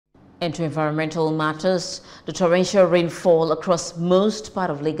Into environmental matters, the torrential rainfall across most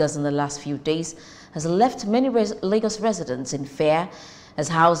part of Lagos in the last few days has left many Lagos residents in fear as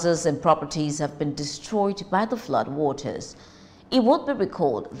houses and properties have been destroyed by the flood waters. It would be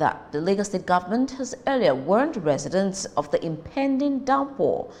recalled that the Lagos State government has earlier warned residents of the impending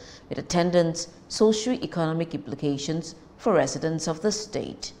downpour with attendant socio-economic implications for residents of the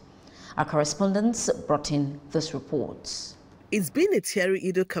state. Our correspondents brought in this report. It's been a teary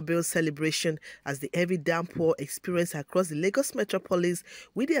Eid-el-Kabir celebration as the heavy downpour experienced across the Lagos metropolis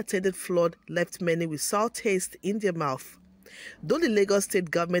with the attendant flood left many with sour taste in their mouth. Though the Lagos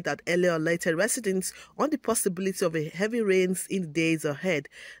State government had earlier alerted residents on the possibility of heavy rains in the days ahead,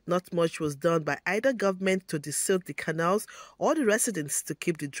 not much was done by either government to desilt the canals or the residents to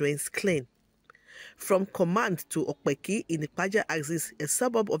keep the drains clean. From Command to Okpeki in Ipaja Axis, a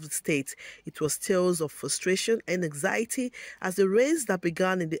suburb of the state, it was tales of frustration and anxiety as the rains that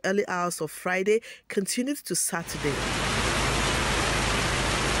began in the early hours of Friday continued to Saturday.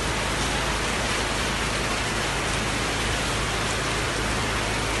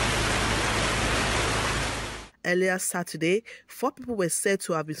 Earlier Saturday, 4 people were said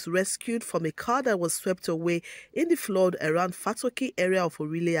to have been rescued from a car that was swept away in the flood around Fatoki area of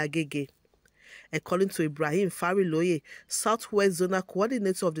Orile Agege. According to Ibrahim Fariloye, Southwest Zonal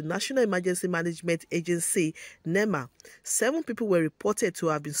Coordinator of the National Emergency Management Agency, NEMA, 7 people were reported to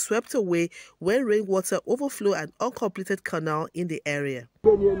have been swept away when rainwater overflowed an uncompleted canal in the area.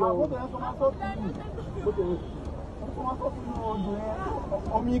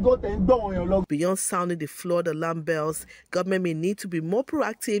 Beyond sounding the flood alarm bells, government may need to be more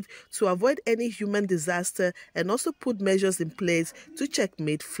proactive to avoid any human disaster and also put measures in place to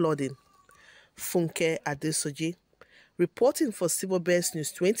checkmate flooding. Funke Adesoji, reporting for Silverbird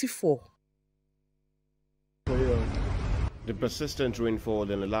News 24. The persistent rainfall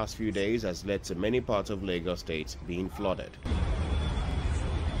in the last few days has led to many parts of Lagos State being flooded.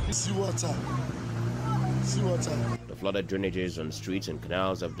 See water. The flooded drainages on streets and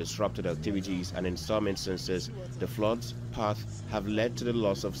canals have disrupted activities, and in some instances, the flood's path have led to the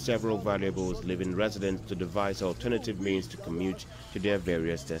loss of several valuables, leaving residents to devise alternative means to commute to their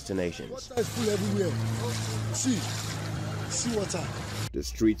various destinations. Water is full everywhere. See water. The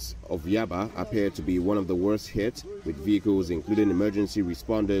streets of Yaba appear to be one of the worst hit, with vehicles including emergency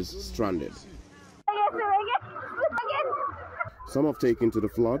responders stranded. Some have taken to the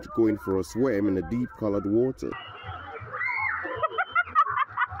flood, going for a swim in the deep-colored water.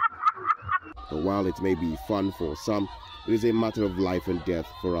 But while it may be fun for some, it is a matter of life and death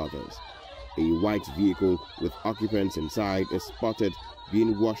for others. A white vehicle with occupants inside is spotted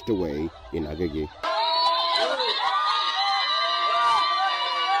being washed away in Agege.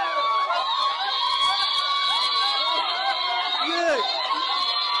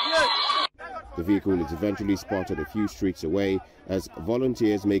 The vehicle is eventually spotted a few streets away as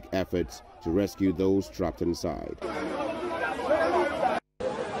volunteers make efforts to rescue those trapped inside.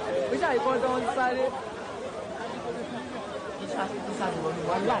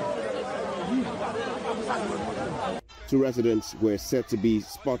 Two residents were said to be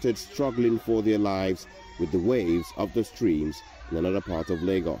spotted struggling for their lives with the waves of the streams in another part of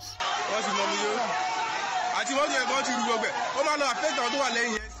Lagos.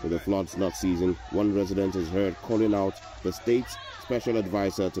 With the floods not ceasing, one resident is heard calling out the state's special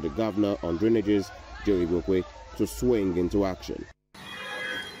advisor to the governor on drainages, Joe Igbokwe, to swing into action.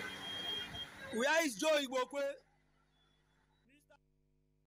 Where is Joe Igbokwe?